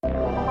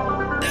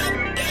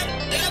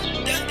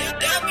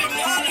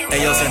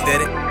X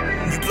Synthetic,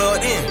 you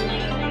plugged in.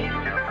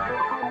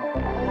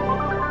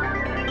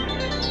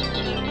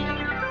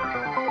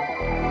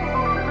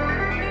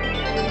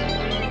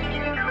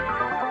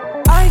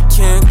 I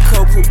can't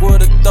cope with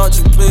what I thought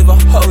you leave a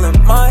hole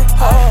in my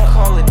heart. I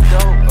call it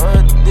dope,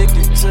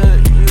 addicted to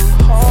you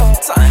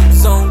hard. Time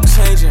zone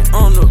changing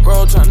on the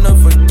road,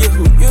 tryna forget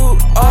who you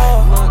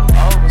are. Look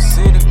over,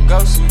 see the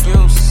ghost of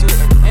you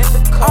sitting in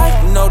the car.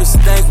 I know this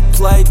thing will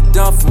play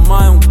dumb for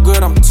my own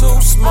good, I'm too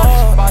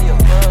smart. Buy your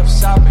love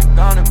shopping,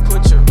 gonna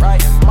put you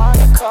right in my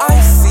car. I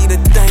see the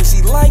things,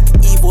 she like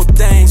evil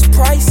things,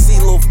 pricey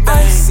little things.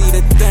 I see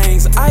the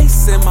things,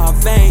 ice in my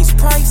veins,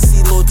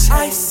 pricey little chains.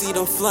 I see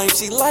the flame,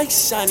 she like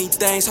shiny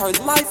things, her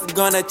life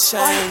gonna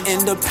change.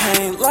 In the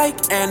pain,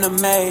 like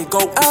anime,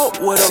 go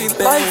out with a bang.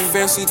 She like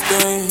fancy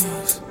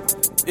things,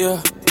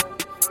 yeah.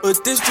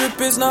 But this drip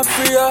is not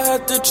free, I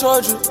had to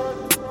charge it.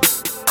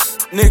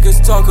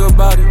 Niggas talk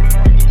about it,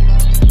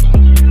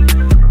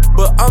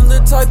 but I'm the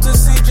type to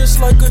see just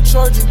like a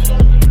charger.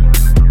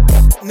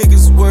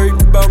 Niggas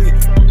worried about me,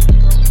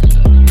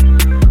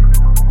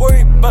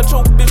 worried about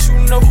your bitch, you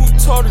know who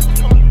taught her.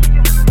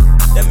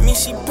 That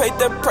means she paid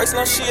that price,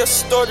 now she a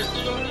starter.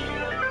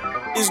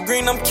 It's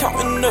green, I'm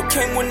counting up,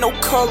 came with no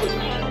color.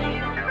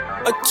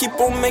 I keep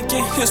on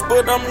making hits,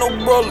 but I'm no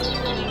brawler.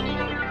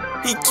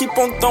 He keep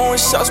on throwing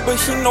shots, but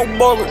he no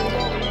baller.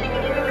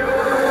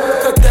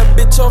 Cut that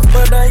bitch off,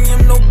 but I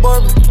am no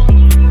barber.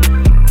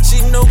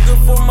 She no good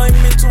for my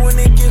mental when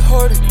it get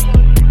harder.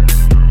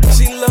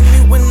 She love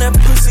me when that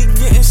pussy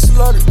getting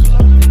slaughtered.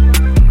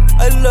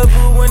 I love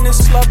her when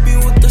it's sloppy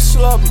with the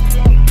slobber.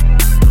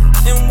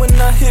 And when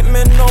I hit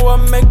man, no, I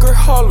make her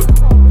holler.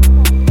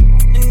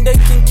 And they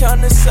can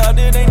count us out,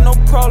 it ain't no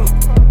problem.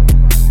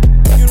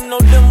 You know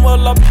them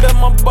well, I bet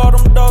my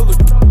bottom dollar.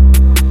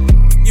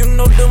 You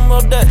know them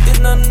well, that is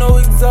not no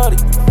exotic.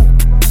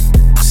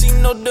 She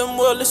know them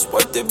well, it's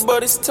worth it,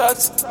 but it's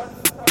toxic.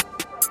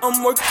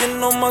 I'm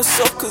working on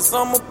myself cause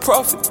I'm a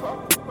prophet.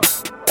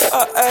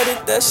 I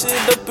added that shit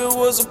up, it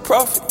was a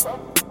profit.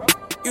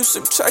 You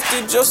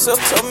subtracted yourself,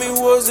 tell me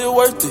was it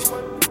worth it?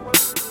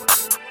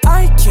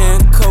 I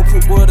can't cope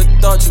with what I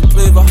thought you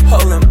leave a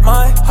hole in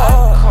my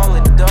heart. I call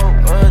it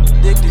dope,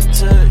 addicted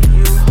to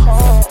you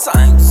hard.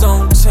 Time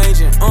zone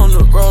changing on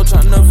the road,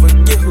 tryna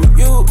forget who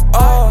you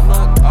are.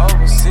 Look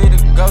over, see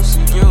the ghost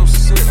of you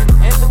sitting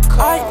in the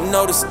car. I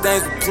know this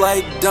things will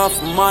play dumb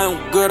for my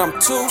own good, I'm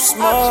too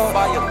smart.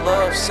 Buy your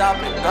love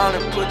shopping,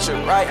 gonna put you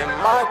right in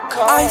my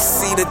car. I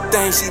see the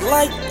things, she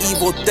like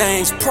evil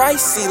things,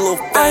 pricey little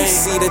things. I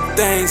see the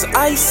things,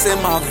 ice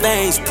in my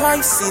veins,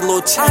 pricey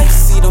little chains. I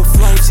see the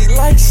flame, she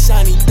like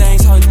shiny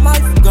things, her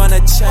life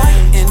gonna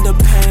change. In the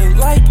pain,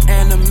 like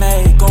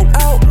anime, go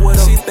out with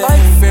a bang. She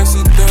like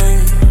fancy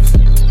things,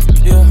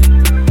 yeah.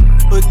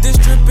 But this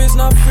drip is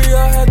not free,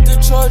 I had to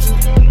charge it.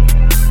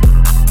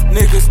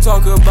 Niggas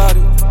talk about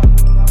it,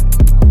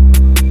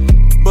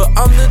 but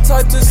I'm the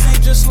type to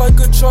see just like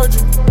a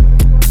charger.